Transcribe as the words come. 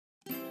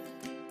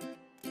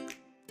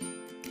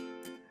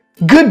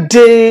Good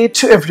day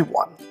to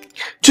everyone.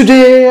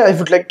 Today I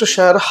would like to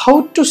share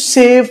how to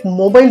save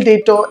mobile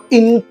data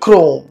in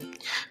Chrome.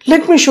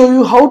 Let me show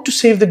you how to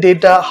save the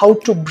data, how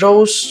to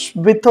browse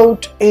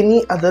without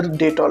any other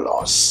data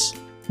loss.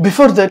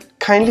 Before that,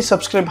 kindly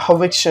subscribe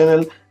HowXT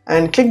channel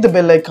and click the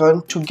bell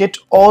icon to get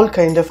all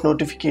kind of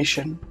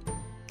notification.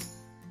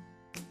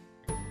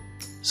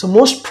 So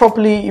most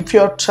probably, if you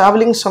are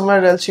traveling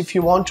somewhere else, if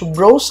you want to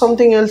browse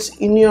something else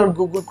in your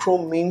Google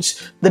Chrome,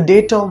 means the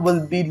data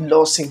will be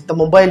losing. The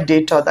mobile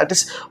data, that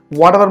is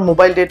whatever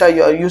mobile data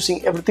you are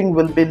using, everything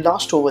will be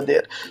lost over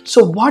there.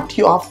 So what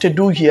you have to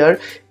do here,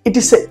 it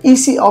is an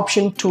easy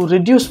option to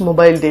reduce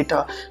mobile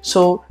data.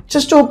 So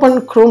just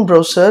open Chrome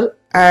browser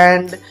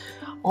and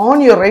on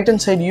your right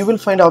hand side you will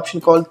find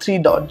option called three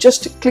dots.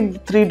 Just click the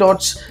three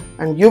dots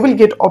and you will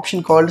get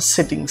option called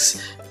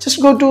settings. Just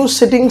go to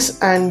settings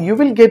and you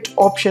will get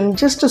option,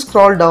 just to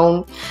scroll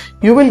down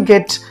you will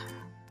get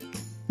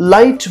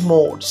light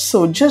mode.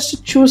 So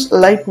just choose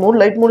light mode.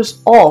 Light mode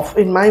is off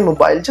in my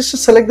mobile. Just to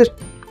select the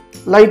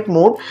light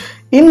mode.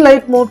 In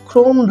light mode,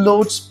 Chrome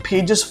loads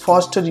pages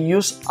faster,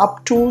 use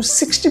up to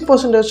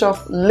 60%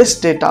 of less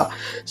data.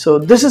 So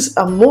this is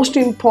a most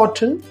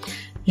important.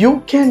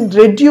 You can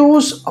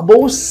reduce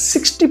about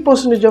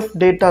 60% of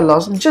data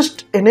loss.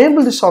 Just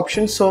enable this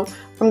option. So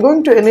I'm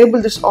going to enable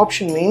this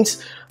option,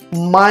 means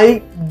my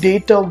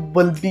data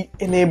will be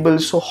enabled.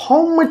 So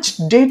how much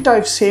data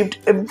I've saved,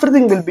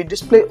 everything will be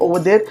displayed over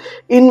there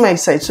in my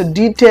site. So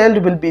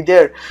detailed will be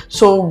there.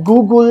 So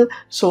Google,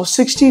 so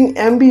 16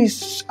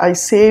 MB I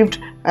saved,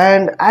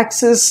 and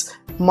access,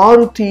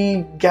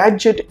 Maruti,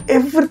 gadget,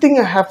 everything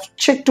I have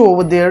checked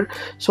over there.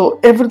 So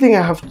everything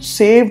I have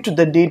saved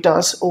the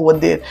data over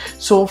there.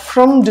 So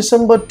from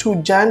December to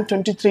Jan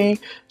 23,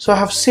 so I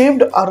have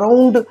saved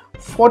around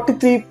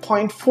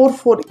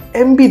 43.44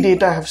 MB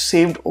data I have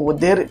saved over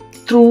there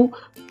through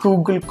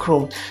Google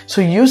Chrome.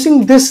 So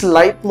using this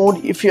light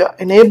mode, if you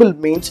enable,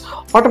 means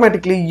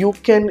automatically you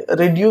can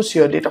reduce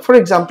your data. For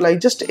example, I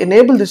just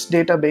enable this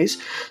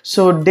database,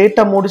 so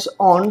data mode is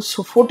on,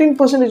 so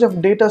 14%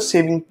 of data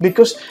saving,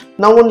 because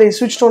now only I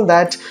switched on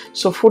that,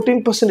 so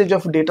 14%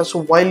 of data.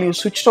 So while you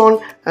switched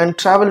on and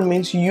travel,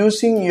 means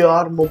using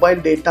your mobile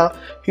data,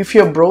 if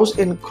you browse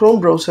in Chrome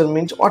browser,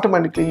 means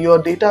automatically your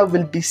data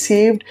will be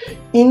saved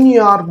in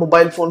your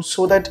mobile phone,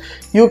 so that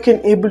you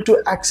can able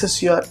to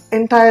access your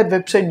entire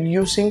website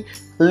using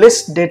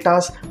less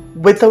data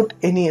without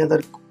any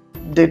other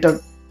data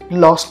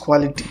loss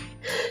quality.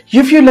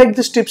 If you like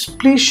these tips,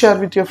 please share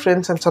with your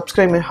friends and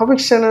subscribe my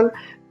HowXT channel.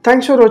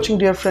 Thanks for watching,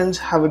 dear friends.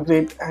 Have a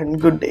great and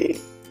good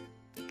day.